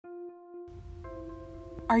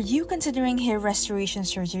Are you considering hair restoration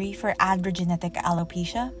surgery for androgenetic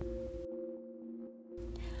alopecia?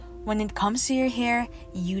 When it comes to your hair,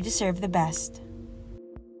 you deserve the best.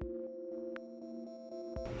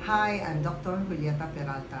 Hi, I'm Dr. Julieta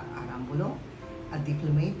Peralta Arambulo, a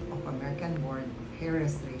diplomate of American Board of Hair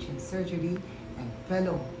Restoration Surgery and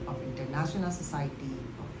Fellow of International Society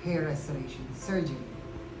of Hair Restoration Surgery.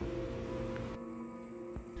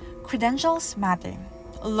 Credentials matter.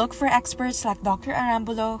 Look for experts like Dr.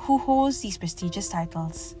 Arambulo who holds these prestigious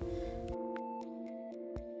titles.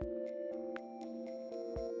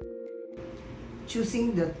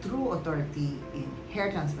 Choosing the true authority in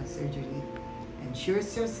hair transplant surgery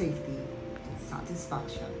ensures your safety and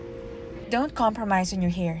satisfaction. Don't compromise on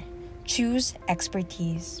your hair. Choose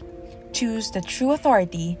expertise. Choose the true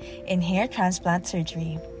authority in hair transplant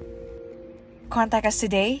surgery. Contact us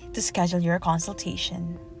today to schedule your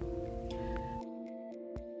consultation.